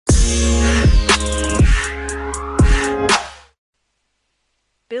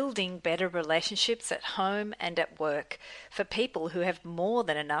building better relationships at home and at work for people who have more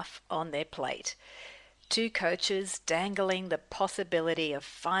than enough on their plate. Two coaches dangling the possibility of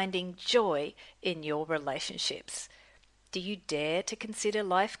finding joy in your relationships. Do you dare to consider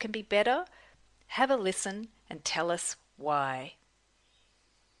life can be better? Have a listen and tell us why.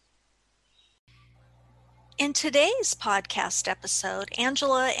 In today's podcast episode,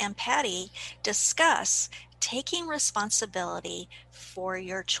 Angela and Patty discuss taking responsibility for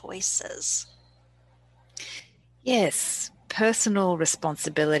your choices. Yes, personal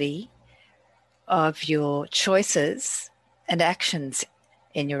responsibility of your choices and actions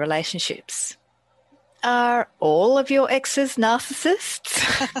in your relationships. Are all of your exes narcissists?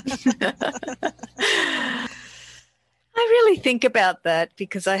 I really think about that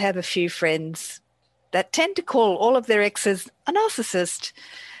because I have a few friends that tend to call all of their exes a narcissist.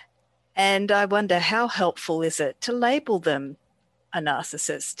 And I wonder, how helpful is it to label them a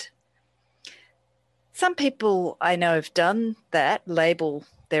narcissist? Some people I know have done that, label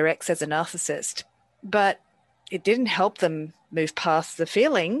their ex as a narcissist, but it didn't help them move past the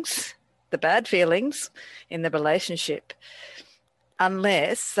feelings, the bad feelings in the relationship,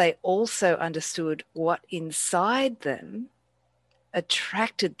 unless they also understood what inside them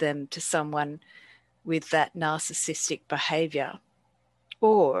attracted them to someone with that narcissistic behavior,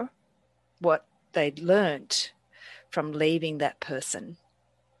 or what they'd learnt from leaving that person.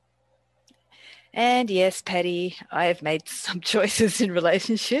 And yes, Patty, I have made some choices in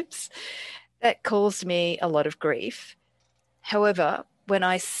relationships that caused me a lot of grief. However, when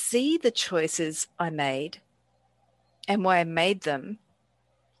I see the choices I made and why I made them,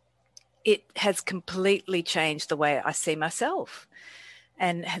 it has completely changed the way I see myself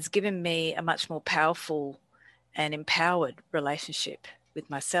and has given me a much more powerful and empowered relationship with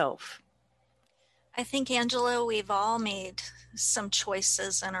myself. I think, Angela, we've all made some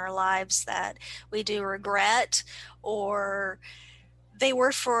choices in our lives that we do regret, or they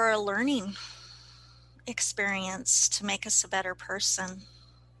were for a learning experience to make us a better person.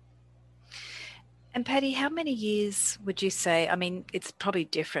 And Patty, how many years would you say? I mean, it's probably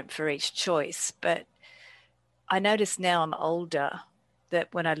different for each choice, but I notice now I'm older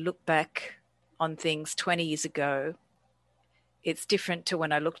that when I look back on things 20 years ago, it's different to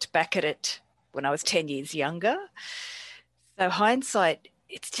when I looked back at it when I was 10 years younger. So hindsight,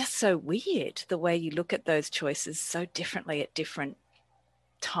 it's just so weird the way you look at those choices so differently at different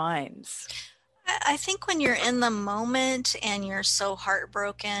times. I think when you're in the moment and you're so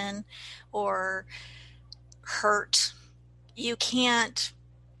heartbroken or hurt, you can't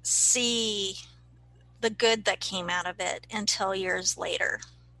see the good that came out of it until years later.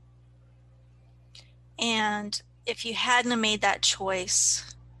 And if you hadn't made that choice,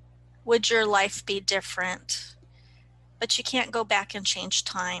 would your life be different? But you can't go back and change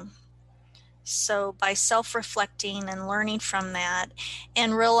time. So by self-reflecting and learning from that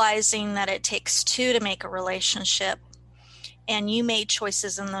and realizing that it takes two to make a relationship, and you made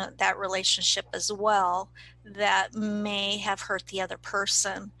choices in that relationship as well that may have hurt the other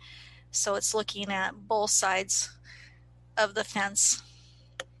person. So it's looking at both sides of the fence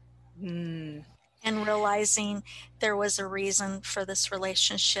and realizing there was a reason for this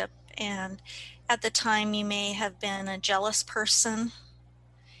relationship. And at the time, you may have been a jealous person,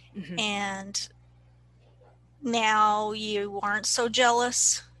 and now you aren't so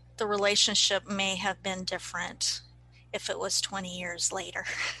jealous. The relationship may have been different if it was 20 years later.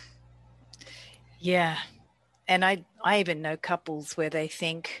 Yeah. And I even know couples where they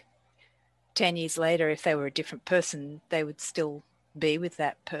think 10 years later, if they were a different person, they would still be with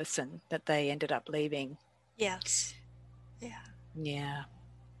that person that they ended up leaving. Yes. Yeah. Yeah.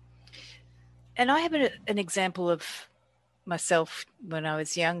 And I have an example of myself when I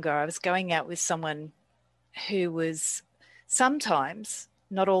was younger. I was going out with someone who was sometimes,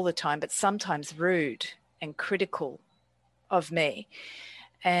 not all the time, but sometimes rude and critical of me.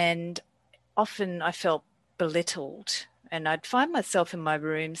 And often I felt belittled, and I'd find myself in my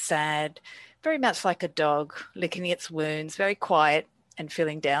room sad, very much like a dog licking its wounds, very quiet and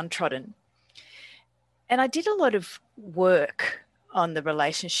feeling downtrodden. And I did a lot of work on the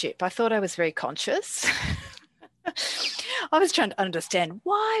relationship. I thought I was very conscious. I was trying to understand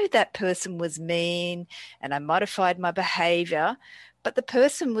why that person was mean, and I modified my behavior, but the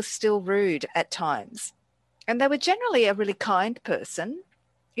person was still rude at times. And they were generally a really kind person.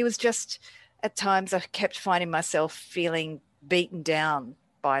 It was just at times I kept finding myself feeling beaten down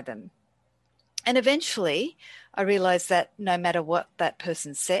by them. And eventually I realized that no matter what that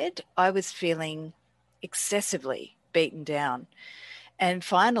person said, I was feeling excessively beaten down. And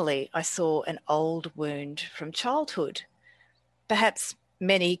finally, I saw an old wound from childhood, perhaps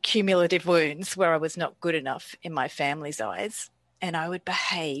many cumulative wounds where I was not good enough in my family's eyes, and I would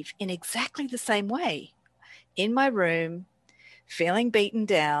behave in exactly the same way in my room, feeling beaten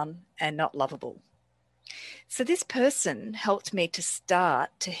down and not lovable. So this person helped me to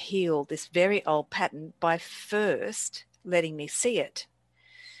start to heal this very old pattern by first letting me see it.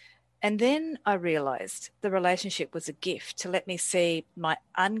 And then I realized the relationship was a gift to let me see my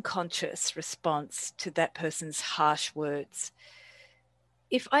unconscious response to that person's harsh words.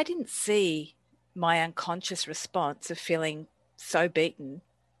 If I didn't see my unconscious response of feeling so beaten,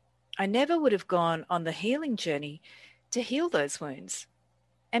 I never would have gone on the healing journey to heal those wounds.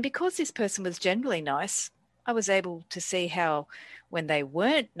 And because this person was generally nice, I was able to see how when they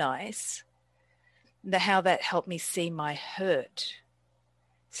weren't nice, how that helped me see my hurt.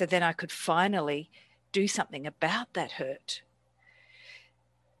 So then I could finally do something about that hurt.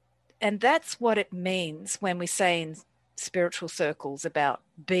 And that's what it means when we say in spiritual circles about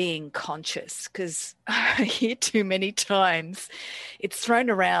being conscious, because I hear too many times it's thrown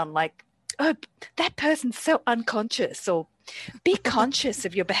around like, oh, that person's so unconscious, or be conscious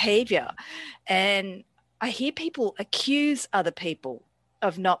of your behavior. And I hear people accuse other people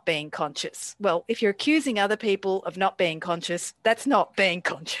of not being conscious. Well, if you're accusing other people of not being conscious, that's not being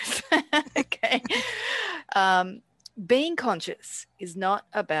conscious. Okay. Being conscious is not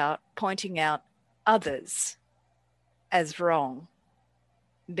about pointing out others as wrong.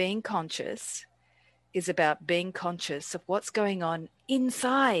 Being conscious is about being conscious of what's going on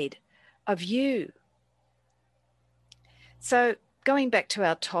inside of you. So going back to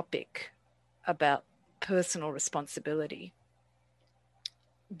our topic about personal responsibility,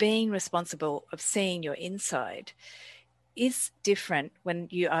 being responsible of seeing your inside is different when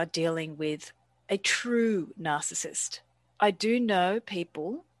you are dealing with a true narcissist. I do know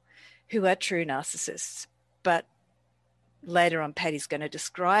people who are true narcissists, but later on Patty's going to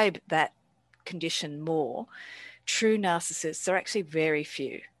describe that condition more. True narcissists are actually very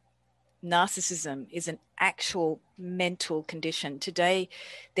few. Narcissism is an actual mental condition. Today,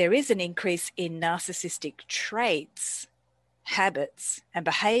 there is an increase in narcissistic traits, habits, and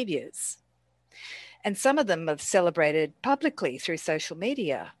behaviors. And some of them are celebrated publicly through social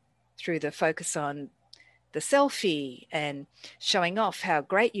media, through the focus on the selfie and showing off how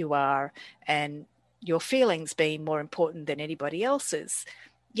great you are and your feelings being more important than anybody else's.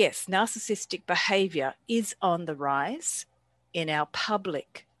 Yes, narcissistic behavior is on the rise in our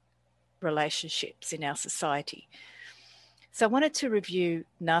public relationships, in our society. So I wanted to review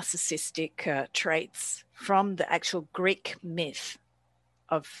narcissistic traits from the actual Greek myth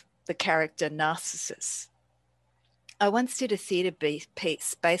of the character Narcissus. I once did a theatre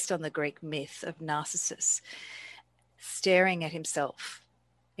piece based on the Greek myth of Narcissus staring at himself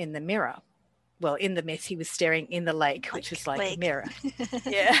in the mirror. Well, in the myth, he was staring in the lake, which is like a mirror.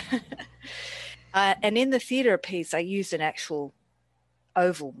 Yeah. And in the theatre piece, I used an actual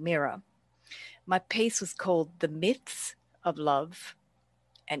oval mirror. My piece was called The Myths of Love,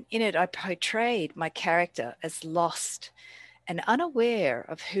 and in it I portrayed my character as lost and unaware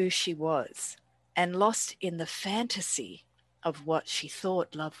of who she was, and lost in the fantasy of what she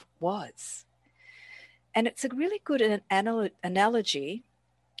thought love was. And it's a really good analogy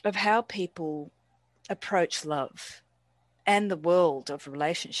of how people approach love and the world of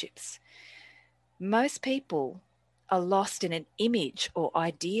relationships. Most people are lost in an image or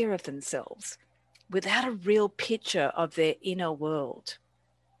idea of themselves without a real picture of their inner world.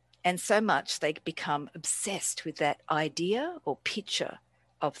 And so much they become obsessed with that idea or picture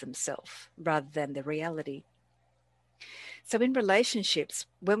of themselves rather than the reality. So in relationships,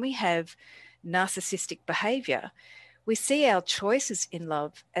 when we have narcissistic behavior, we see our choices in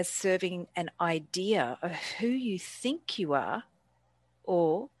love as serving an idea of who you think you are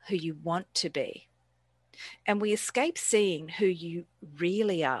or who you want to be. And we escape seeing who you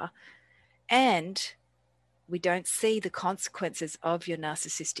really are, and we don't see the consequences of your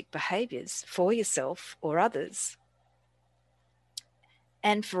narcissistic behaviors for yourself or others.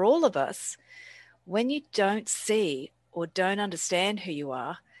 And for all of us, when you don't see or don't understand who you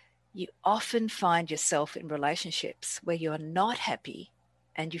are, you often find yourself in relationships where you're not happy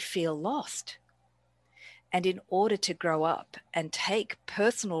and you feel lost. And in order to grow up and take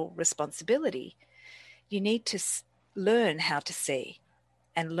personal responsibility, you need to learn how to see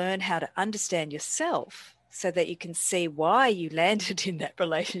and learn how to understand yourself so that you can see why you landed in that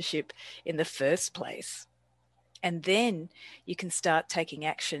relationship in the first place. And then you can start taking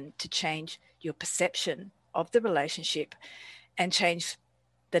action to change your perception of the relationship and change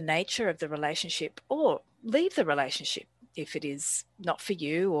the nature of the relationship, or leave the relationship if it is not for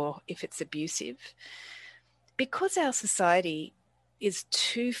you or if it's abusive. Because our society is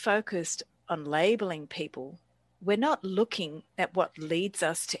too focused on labeling people, we're not looking at what leads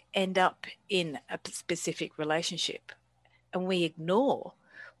us to end up in a specific relationship. And we ignore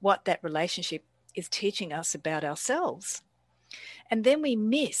what that relationship is teaching us about ourselves. And then we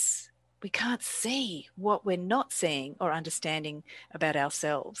can't see what we're not seeing or understanding about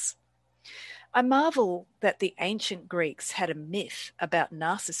ourselves. I marvel that the ancient Greeks had a myth about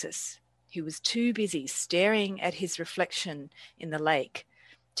Narcissus, who was too busy staring at his reflection in the lake,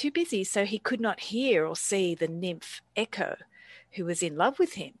 too busy so he could not hear or see the nymph Echo, who was in love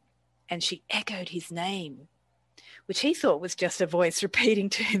with him, and she echoed his name, which he thought was just a voice repeating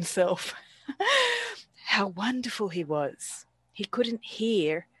to himself. How wonderful he was. He couldn't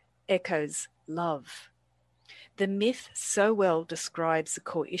hear Echo's love. The myth so well describes the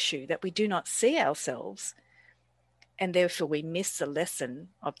core issue that we do not see ourselves, and therefore we miss the lesson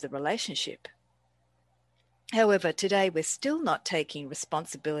of the relationship. However, today we're still not taking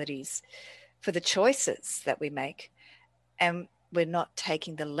responsibilities for the choices that we make, and we're not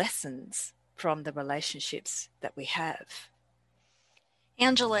taking the lessons from the relationships that we have.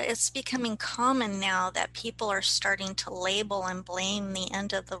 Angela, it's becoming common now that people are starting to label and blame the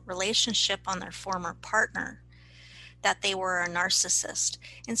end of the relationship on their former partner, that they were a narcissist,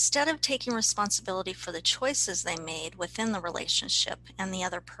 instead of taking responsibility for the choices they made within the relationship and the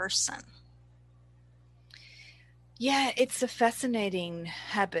other person. Yeah, it's a fascinating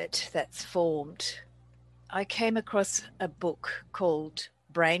habit that's formed. I came across a book called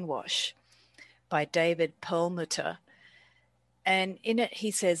Brainwash by David Perlmutter, and in it he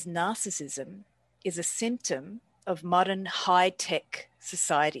says narcissism is a symptom of modern high-tech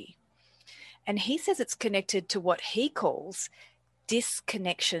society. And he says it's connected to what he calls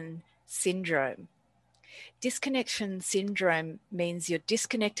disconnection syndrome. Disconnection syndrome means you're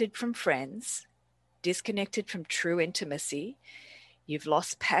disconnected from friends, disconnected from true intimacy, you've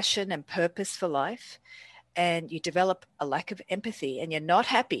lost passion and purpose for life, and you develop a lack of empathy, and you're not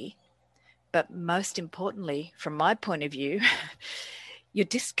happy. But most importantly, from my point of view, you're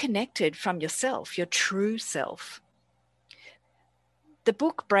disconnected from yourself, your true self. The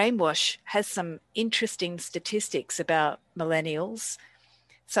book Brainwash has some interesting statistics about millennials,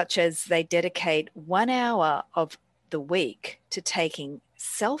 such as they dedicate 1 hour of the week to taking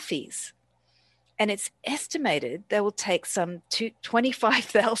selfies. And it's estimated they will take some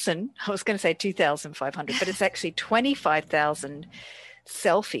 25,000, I was going to say 2,500, but it's actually 25,000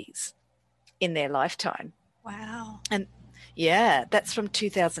 selfies in their lifetime. Wow. And yeah, that's from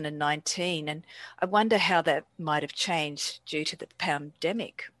 2019. And I wonder how that might have changed due to the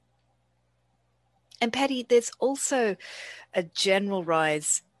pandemic. And Patty, there's also a general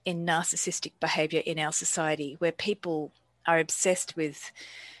rise in narcissistic behavior in our society where people are obsessed with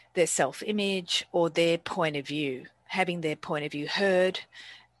their self-image or their point of view, having their point of view heard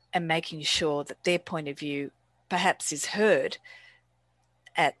and making sure that their point of view perhaps is heard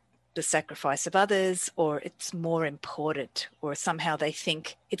at the sacrifice of others, or it's more important, or somehow they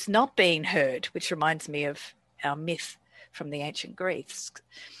think it's not being heard, which reminds me of our myth from the ancient Greeks.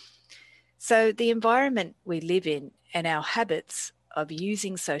 So the environment we live in and our habits of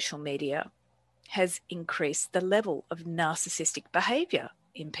using social media has increased the level of narcissistic behavior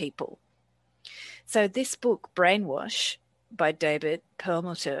in people. So this book, Brainwash, by David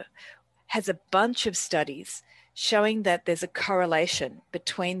Perlmutter, has a bunch of studies showing that there's a correlation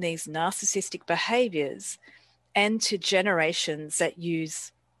between these narcissistic behaviors and to generations that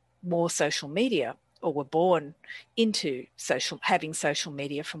use more social media or were born into having social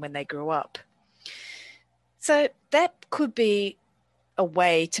media from when they grew up. So that could be a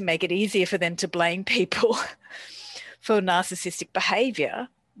way to make it easier for them to blame people for narcissistic behavior,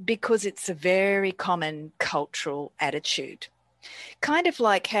 because it's a very common cultural attitude. Kind of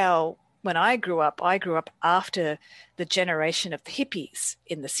like how when I grew up after the generation of the hippies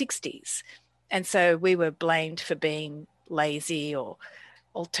in the 60s. And so we were blamed for being lazy or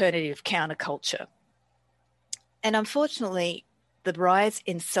alternative counterculture. And unfortunately, the rise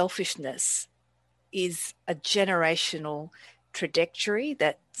in selfishness is a generational trajectory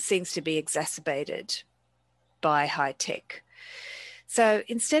that seems to be exacerbated by high tech. So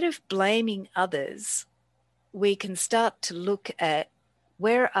instead of blaming others, we can start to look at,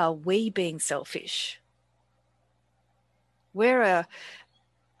 where are we being selfish? Where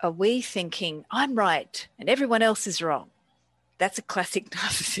are we thinking, I'm right and everyone else is wrong? That's a classic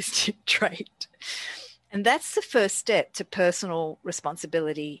narcissistic trait. And that's the first step to personal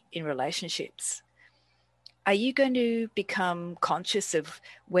responsibility in relationships. Are you going to become conscious of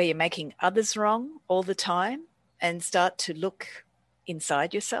where you're making others wrong all the time and start to look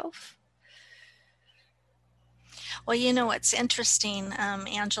inside yourself? Well, you know what's interesting,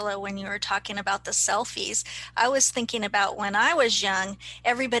 Angela, when you were talking about the selfies, I was thinking about when I was young,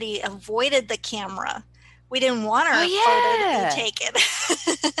 everybody avoided the camera. We didn't want Oh our photo to be yeah.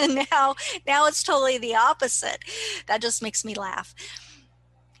 taken. Now it's totally the opposite. That just makes me laugh.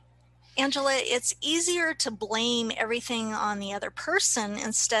 Angela, it's easier to blame everything on the other person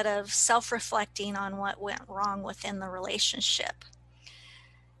instead of self-reflecting on what went wrong within the relationship.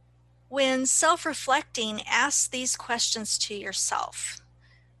 When self-reflecting, ask these questions to yourself.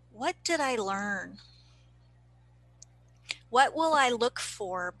 What did I learn? What will I look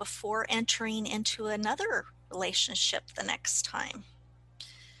for before entering into another relationship the next time?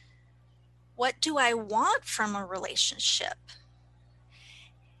 What do I want from a relationship?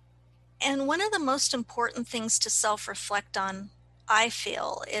 And one of the most important things to self-reflect on, I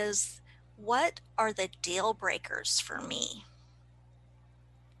feel, is what are the deal breakers for me?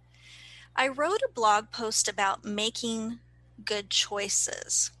 I wrote a blog post about making good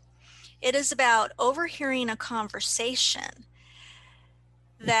choices. It is about overhearing a conversation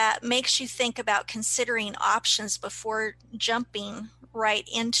that makes you think about considering options before jumping right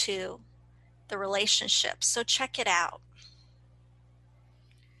into the relationship. So check it out.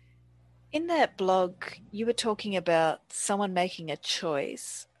 In that blog, you were talking about someone making a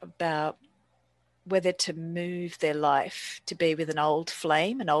choice about whether to move their life to be with an old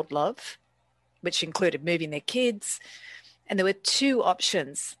flame, an old love, which included moving their kids. And there were two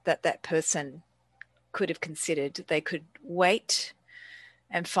options that that person could have considered. They could wait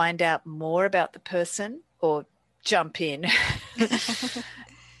and find out more about the person or jump in.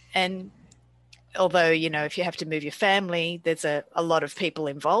 And although, you know, if you have to move your family, there's a lot of people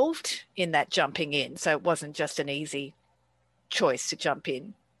involved in that jumping in. So it wasn't just an easy choice to jump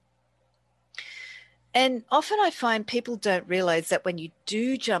in. And often I find people don't realize that when you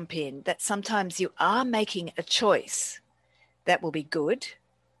do jump in, that sometimes you are making a choice that will be good.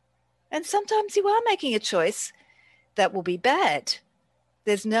 And sometimes you are making a choice that will be bad.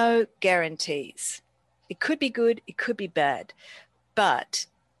 There's no guarantees. It could be good, it could be bad, but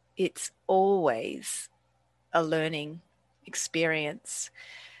it's always a learning experience.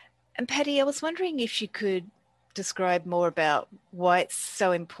 And Patty, I was wondering if you could describe more about why it's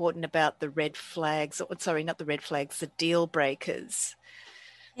so important about the red flags, or sorry, not the red flags, the deal breakers.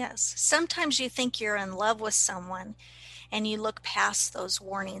 Yes, sometimes you think you're in love with someone and you look past those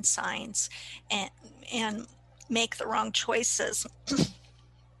warning signs and make the wrong choices.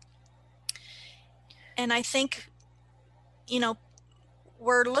 And I think, you know,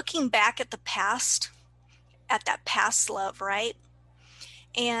 we're looking back at the past, at that past love, right?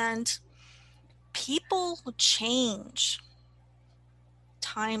 And people change.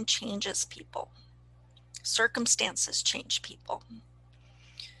 Time changes people. Circumstances change people.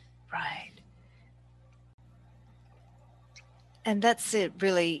 Right. And that's a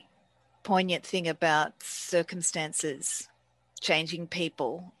really poignant thing about circumstances changing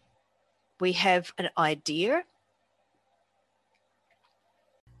people. We have an idea.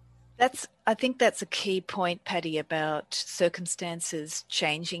 I think that's a key point, Patty, about circumstances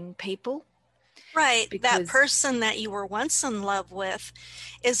changing people. Right. That Because, person that you were once in love with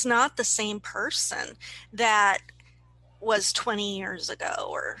is not the same person that was 20 years ago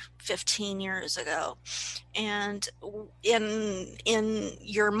or 15 years ago. And in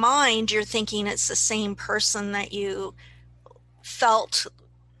your mind, you're thinking it's the same person that you felt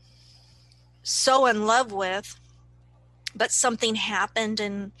so in love with, but something happened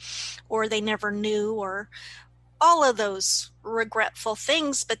and or they never knew, or all of those regretful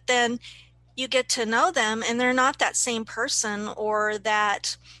things. But then you get to know them and they're not that same person or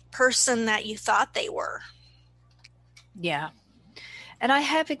that person that you thought they were. yeah. And I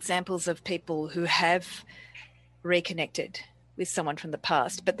have examples of people who have reconnected with someone from the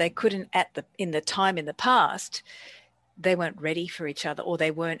past, but they couldn't in the time in the past, they weren't ready for each other, or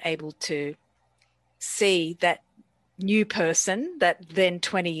they weren't able to see that new person that then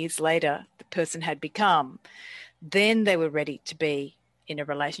 20 years later the person had become. Then they were ready to be in a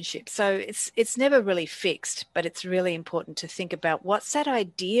relationship. So it's never really fixed, but it's really important to think about what's that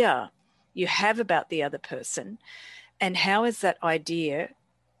idea you have about the other person, and how is that idea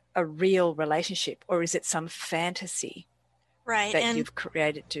a real relationship, or is it some fantasy Right. that And you've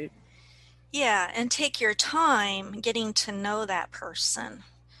created to? yeah, and take your time getting to know that person.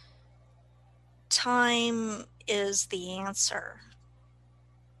 Time is the answer,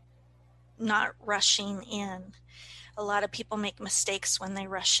 not rushing in. A lot of people make mistakes when they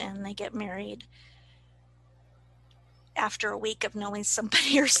rush in. They get married after a week of knowing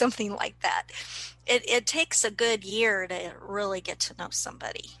somebody or something like that. It takes a good year to really get to know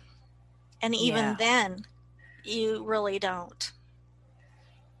somebody. And even Yeah. then, You really don't.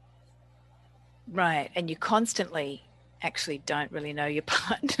 Right. And you constantly actually don't really know your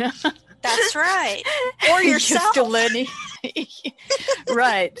partner. That's right. Or You're yourself. still learning.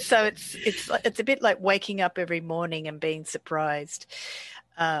 Right. So it's a bit like waking up every morning and being surprised.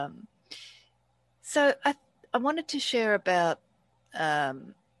 Um, so I wanted to share about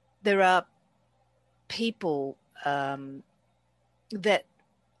there are people that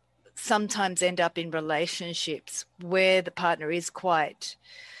sometimes end up in relationships where the partner is quite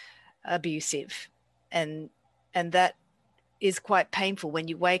abusive, and that is quite painful when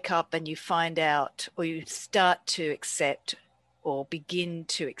you wake up and you find out, or you start to accept or begin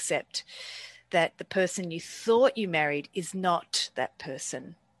to accept that the person you thought you married is not that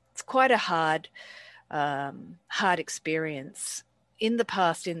person. It's quite a hard experience. In the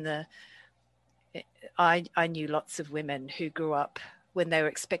past, I knew lots of women who grew up when they were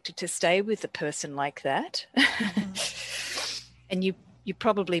expected to stay with a person like that. Mm-hmm. And you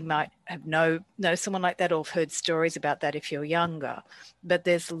probably might have know someone like that, or have heard stories about that if you're younger. But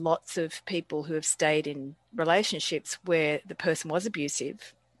there's lots of people who have stayed in relationships where the person was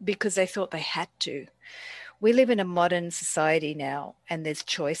abusive because they thought they had to. We live in a modern society now, and there's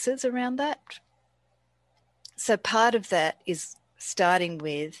choices around that. So part of that is starting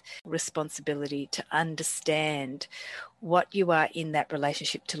with responsibility to understand what you are in that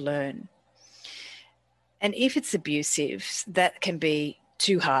relationship to learn. And if it's abusive, that can be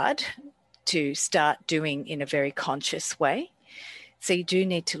too hard to start doing in a very conscious way. So you do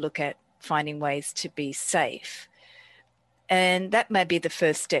need to look at finding ways to be safe. And that may be the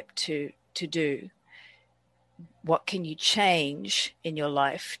first step to do. What can you change in your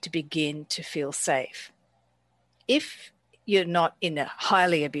life to begin to feel safe? If you're not in a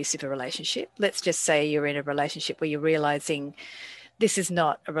highly abusive relationship, let's just say you're in a relationship where you're realizing this is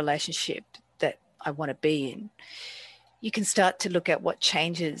not a relationship that I want to be in, you can start to look at what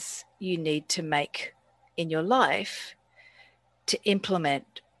changes you need to make in your life to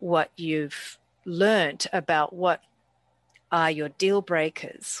implement what you've learned about what are your deal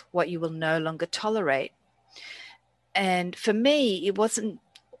breakers, what you will no longer tolerate. And for me, it wasn't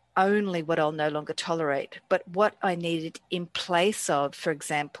only what I'll no longer tolerate, but what I needed in place of, for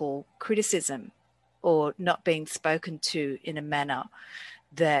example, criticism or not being spoken to in a manner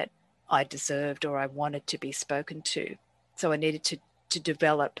that I deserved or I wanted to be spoken to. So I needed to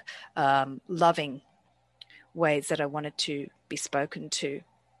develop loving ways that I wanted to be spoken to.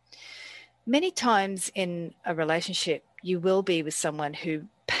 Many times in a relationship, you will be with someone who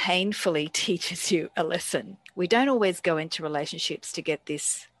painfully teaches you a lesson. We don't always go into relationships to get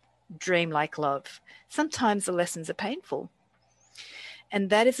this dreamlike love. Sometimes the lessons are painful. And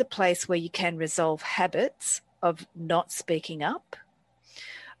that is a place where you can resolve habits of not speaking up,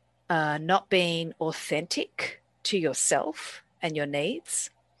 not being authentic to yourself and your needs.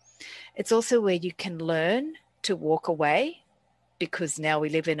 It's also where you can learn to walk away, because now we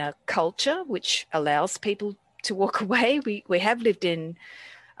live in a culture which allows people to walk away. We have lived in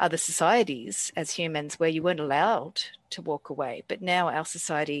other societies as humans where you weren't allowed to walk away, but now our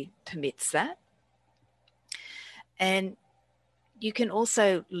society permits that. And you can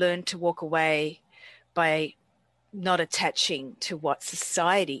also learn to walk away by not attaching to what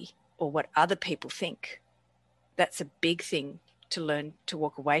society or what other people think. That's a big thing, to learn to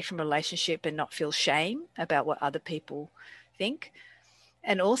walk away from a relationship and not feel shame about what other people think.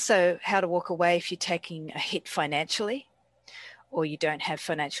 And also how to walk away if you're taking a hit financially, or you don't have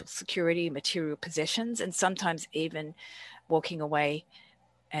financial security, material possessions, and sometimes even walking away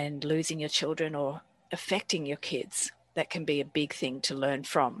and losing your children or affecting your kids. That can be a big thing to learn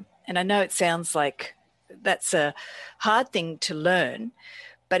from. And I know it sounds like that's a hard thing to learn,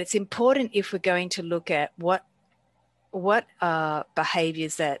 but it's important if we're going to look at what are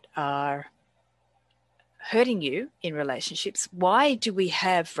behaviors that are hurting you in relationships. Why do we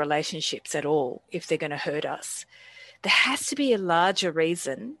have relationships at all if they're going to hurt us? There has to be a larger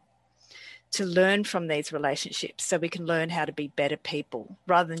reason to learn from these relationships so we can learn how to be better people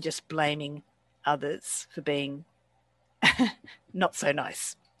rather than just blaming others for being not so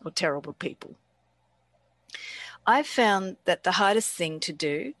nice or terrible people. I've found that the hardest thing to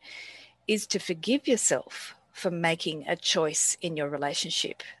do is to forgive yourself for making a choice in your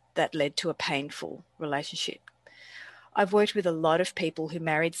relationship that led to a painful relationship. I've worked with a lot of people who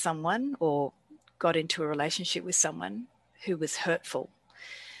married someone or got into a relationship with someone who was hurtful.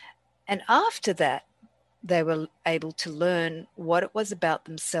 And after that, they were able to learn what it was about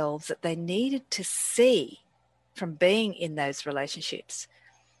themselves that they needed to see from being in those relationships.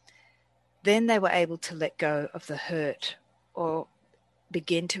 Then they were able to let go of the hurt, or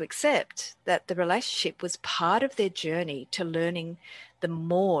begin to accept that the relationship was part of their journey to learning the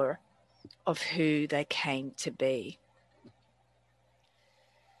more of who they came to be.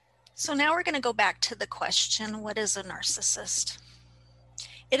 So now we're going to go back to the question, what is a narcissist?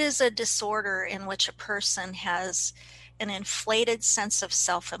 It is a disorder in which a person has an inflated sense of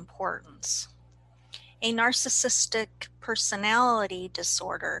self-importance. A narcissistic personality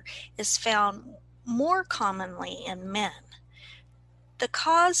disorder is found more commonly in men. The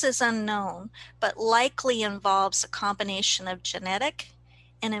cause is unknown, but likely involves a combination of genetic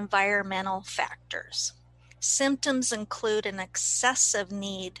and environmental factors. Symptoms include an excessive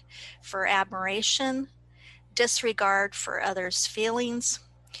need for admiration, disregard for others' feelings,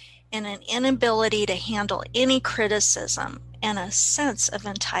 and an inability to handle any criticism and a sense of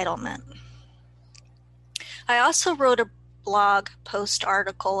entitlement. I also wrote a blog post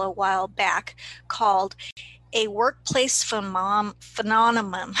article a while back called A Workplace Phenomenon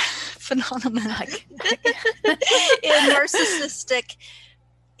in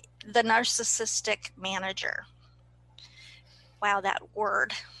the narcissistic manager. Wow, that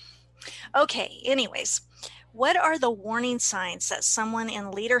word. Okay, anyways, what are the warning signs that someone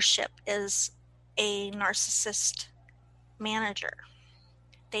in leadership is a narcissist manager?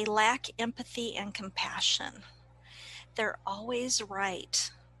 They lack empathy and compassion. They're always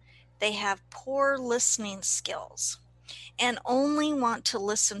right. They have poor listening skills and only want to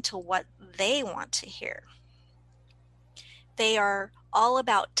listen to what they want to hear. They are all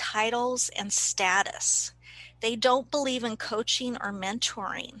about titles and status. They don't believe in coaching or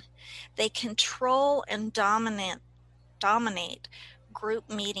mentoring. They control and dominate group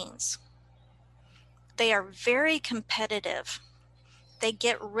meetings. They are very competitive. They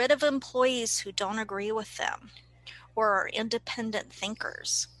get rid of employees who don't agree with them or are independent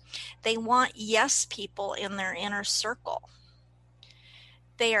thinkers. They want yes people in their inner circle.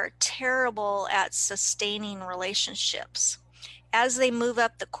 They are terrible at sustaining relationships. As they move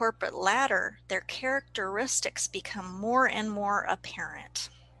up the corporate ladder, their characteristics become more and more apparent.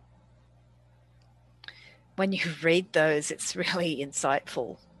 When you read those, it's really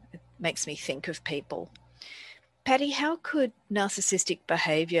insightful. It makes me think of people. Patty, how could narcissistic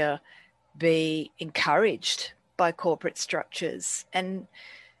behavior be encouraged by corporate structures? And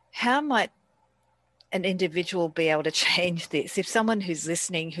how might an individual be able to change this? If someone who's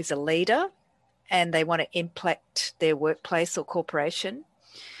listening, who's a leader, and they want to impact their workplace or corporation,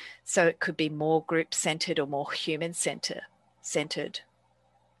 so it could be more group-centered or more human-centered.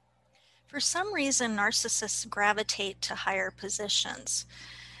 For some reason, narcissists gravitate to higher positions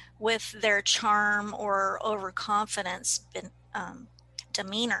with their charm or overconfidence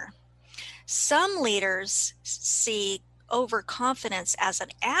demeanor. Some leaders see overconfidence as an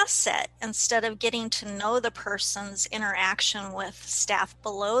asset instead of getting to know the person's interaction with staff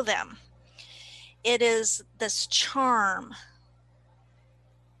below them. It is this charm,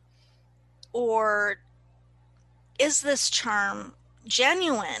 or is this charm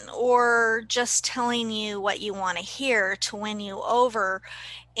genuine or just telling you what you want to hear to win you over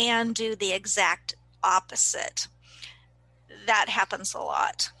and do the exact opposite? That happens a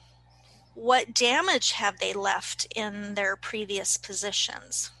lot. What damage have they left in their previous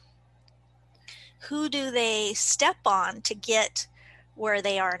positions? Who do they step on to get where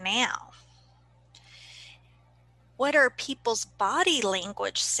they are now? What are people's body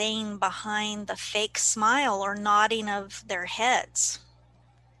language saying behind the fake smile or nodding of their heads?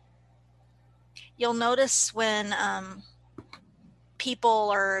 You'll notice when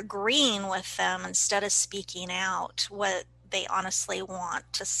people are agreeing with them instead of speaking out what they honestly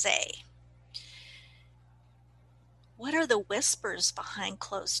want to say. What are the whispers behind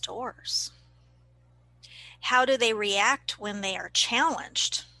closed doors? How do they react when they are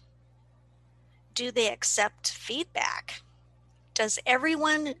challenged? Do they accept feedback? Does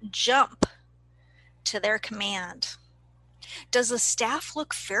everyone jump to their command? Does the staff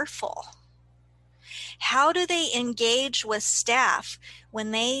look fearful? How do they engage with staff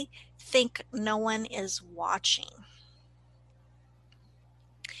when they think no one is watching?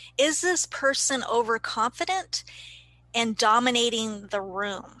 Is this person overconfident and dominating the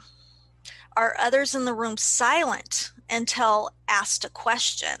room? Are others in the room silent until asked a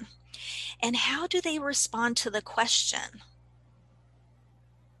question? And how do they respond to the question?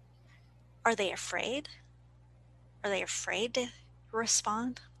 Are they afraid? Are they afraid to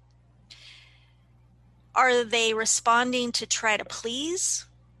respond? Are they responding to try to please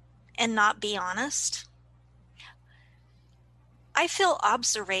and not be honest? I feel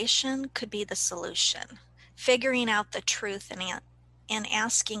observation could be the solution, figuring out the truth and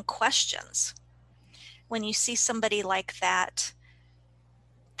asking questions. When you see somebody like that,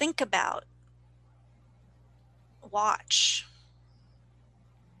 think about, watch.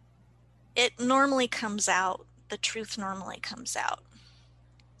 It normally comes out. The truth normally comes out.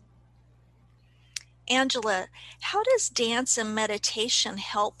 Angela, how does dance and meditation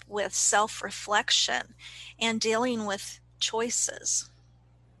help with self-reflection and dealing with choices?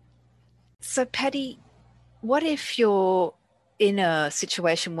 So, Patty, what if you're in a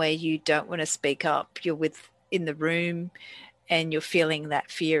situation where you don't want to speak up? You're in the room and you're feeling that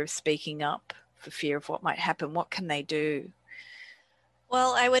fear of speaking up for fear of what might happen. What can they do?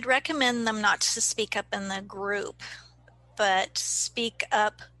 Well, I would recommend them not to speak up in the group, but speak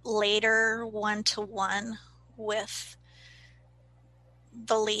up later one-to-one with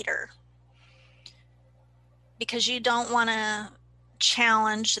the leader, because you don't want to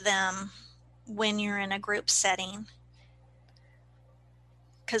challenge them when you're in a group setting,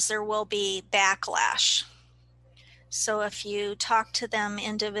 because there will be backlash. So if you talk to them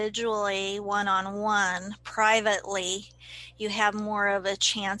individually, one-on-one, privately, you have more of a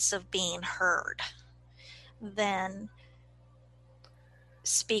chance of being heard than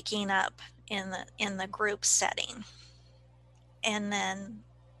speaking up in the group setting and then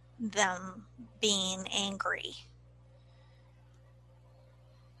them being angry.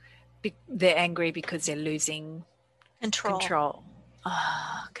 They're angry because they're losing Control.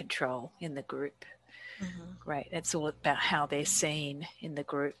 Control in the group. Mm-hmm. Great. It's all about how they're seen in the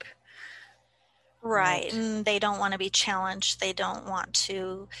group. Right. And they don't want to be challenged. They don't want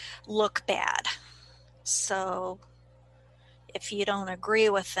to look bad. So if you don't agree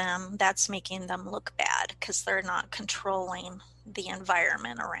with them, that's making them look bad because they're not controlling the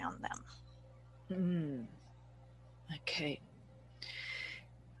environment around them. Okay.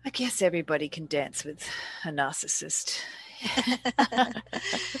 I guess everybody can dance with a narcissist.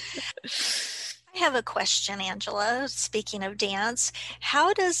 I have a question, Angela. Speaking of dance,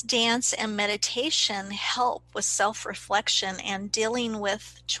 how does dance and meditation help with self-reflection and dealing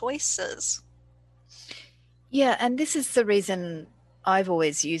with choices? Yeah, and this is the reason I've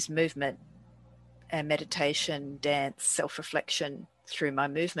always used movement and meditation, dance, self-reflection through my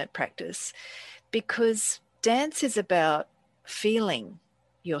movement practice, because dance is about feeling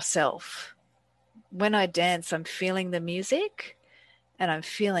yourself. When I dance, I'm feeling the music and I'm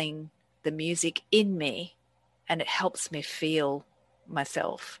feeling the music in me, and it helps me feel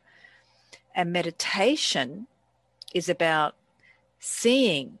myself. And meditation is about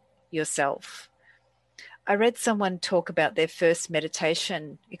seeing yourself. I read someone talk about their first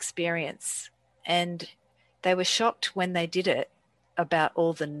meditation experience, and they were shocked when they did it about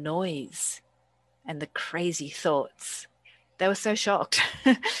all the noise and the crazy thoughts. They were so shocked.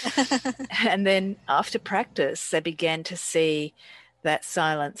 And then after practice, they began to see that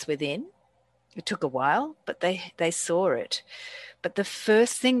silence within. It took a while, but they saw it. But the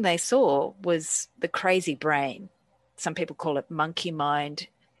first thing they saw was the crazy brain. Some people call it monkey mind.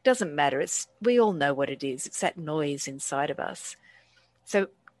 It doesn't matter. We all know what it is. It's that noise inside of us. So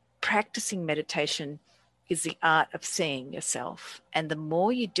practicing meditation is the art of seeing yourself. And the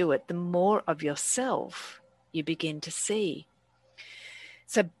more you do it, the more of yourself you begin to see.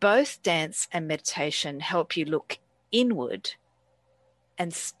 So both dance and meditation help you look inward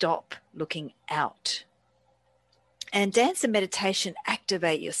and stop looking out. And dance and meditation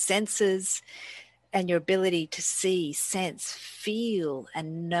activate your senses and your ability to see, sense, feel,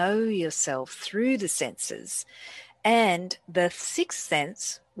 and know yourself through the senses. And the sixth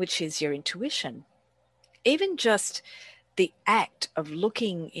sense, which is your intuition. Even just the act of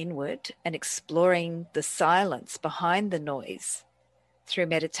looking inward and exploring the silence behind the noise through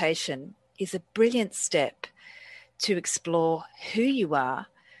meditation is a brilliant step to explore who you are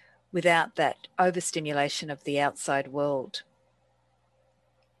without that overstimulation of the outside world.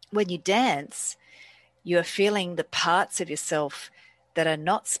 When you dance, you are feeling the parts of yourself that are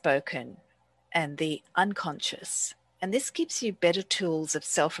not spoken and the unconscious. And this gives you better tools of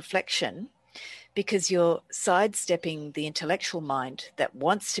self-reflection because you're sidestepping the intellectual mind that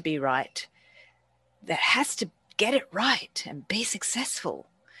wants to be right, that has to get it right and be successful.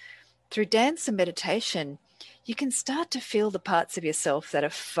 Through dance and meditation, you can start to feel the parts of yourself that are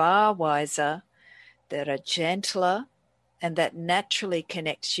far wiser, that are gentler, and that naturally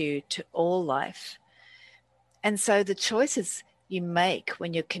connect you to all life. And so the choices you make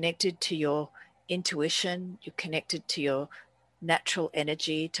when you're connected to your intuition, you're connected to your natural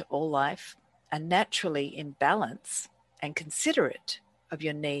energy, to all life, are naturally in balance and considerate of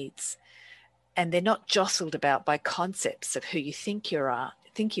your needs. And they're not jostled about by concepts of who you think you are.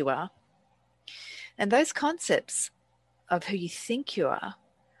 And those concepts of who you think you are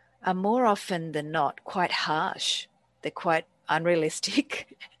more often than not quite harsh. They're quite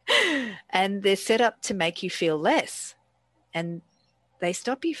unrealistic, and they're set up to make you feel less. And they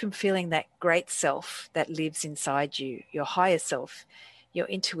stop you from feeling that great self that lives inside you, your higher self, your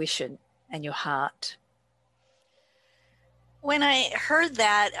intuition, and your heart. When I heard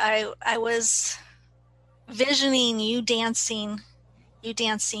that, I was visioning you dancing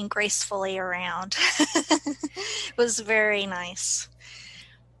gracefully around. It was very nice.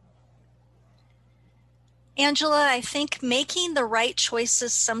 Angela, I think making the right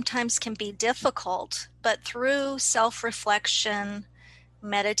choices sometimes can be difficult, but through self-reflection,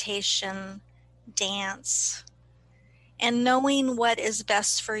 meditation, dance, and knowing what is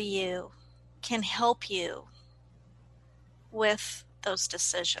best for you can help you with those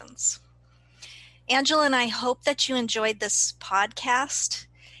decisions. Angela and I hope that you enjoyed this podcast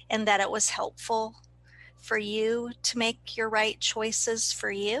and that it was helpful for you to make your right choices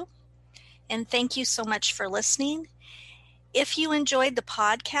for you. And thank you so much for listening. If you enjoyed the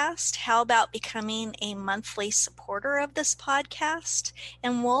podcast, how about becoming a monthly supporter of this podcast?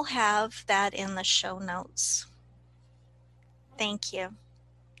 And we'll have that in the show notes. Thank you.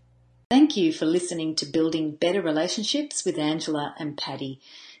 Thank you for listening to Building Better Relationships with Angela and Patty.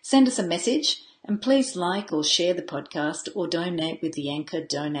 Send us a message and please like or share the podcast or donate with the Anchor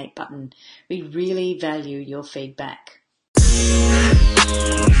donate button. We really value your feedback.